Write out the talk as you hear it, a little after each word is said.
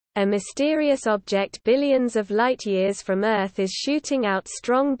A mysterious object billions of light-years from Earth is shooting out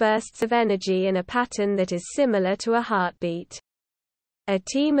strong bursts of energy in a pattern that is similar to a heartbeat. A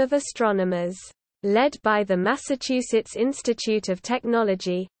team of astronomers, led by the Massachusetts Institute of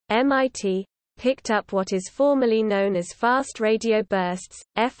Technology, MIT, picked up what is formally known as fast radio bursts,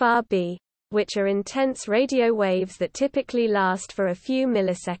 FRB, which are intense radio waves that typically last for a few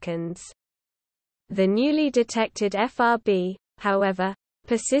milliseconds. The newly detected FRB, however,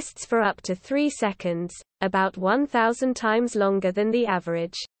 persists for up to 3 seconds, about 1,000 times longer than the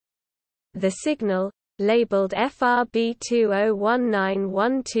average. The signal, labeled FRB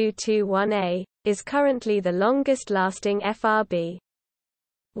 20191221A, is currently the longest-lasting FRB,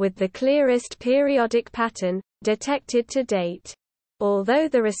 with the clearest periodic pattern detected to date. Although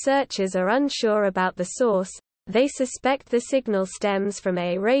the researchers are unsure about the source, they suspect the signal stems from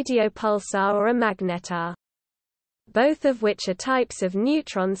a radio pulsar or a magnetar, both of which are types of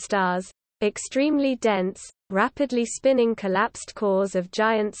neutron stars, extremely dense, rapidly spinning collapsed cores of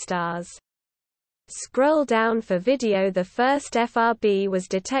giant stars. Scroll down for video. The first FRB was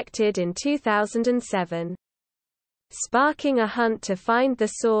detected in 2007. Sparking a hunt to find the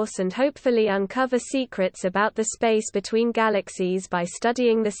source and hopefully uncover secrets about the space between galaxies by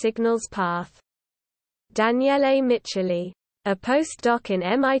studying the signal's path. Daniele Micheli, a postdoc in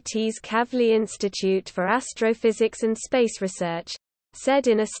MIT's Kavli Institute for Astrophysics and Space Research, said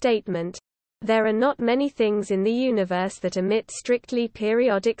in a statement, "There are not many things in the universe that emit strictly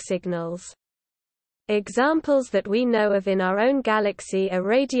periodic signals. Examples that we know of in our own galaxy are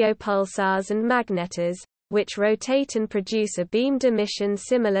radio pulsars and magnetars, which rotate and produce a beamed emission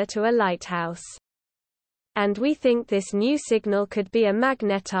similar to a lighthouse. And we think this new signal could be a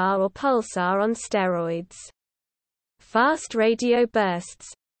magnetar or pulsar on steroids." Fast radio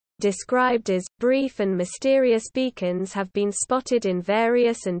bursts, described as brief and mysterious beacons, have been spotted in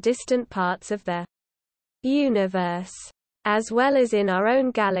various and distant parts of the universe, as well as in our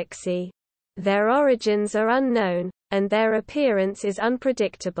own galaxy. Their origins are unknown, and their appearance is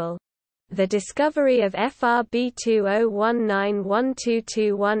unpredictable. The discovery of FRB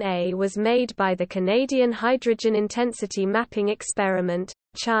 20191221A was made by the Canadian Hydrogen Intensity Mapping Experiment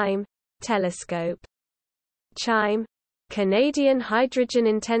telescope. CHIME, Canadian Hydrogen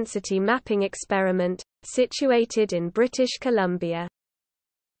Intensity Mapping Experiment, situated in British Columbia,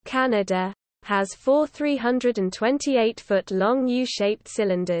 Canada, has 4 328-foot-long U-shaped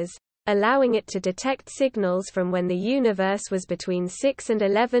cylinders, allowing it to detect signals from when the universe was between 6 and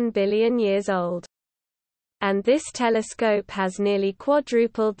 11 billion years old. And this telescope has nearly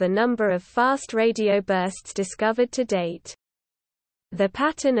quadrupled the number of fast radio bursts discovered to date. The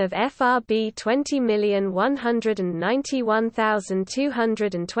pattern of FRB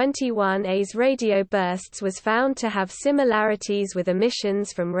 20,191,221A's radio bursts was found to have similarities with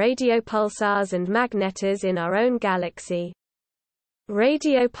emissions from radio pulsars and magnetars in our own galaxy.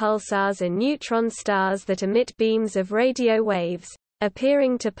 Radio pulsars are neutron stars that emit beams of radio waves,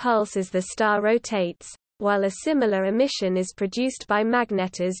 appearing to pulse as the star rotates, while a similar emission is produced by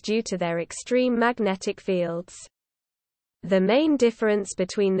magnetars due to their extreme magnetic fields. The main difference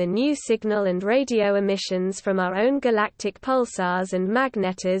between the new signal and radio emissions from our own galactic pulsars and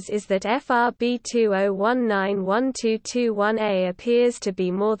magnetars is that FRB 20191221A appears to be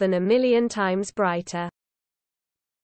more than 1 million times brighter.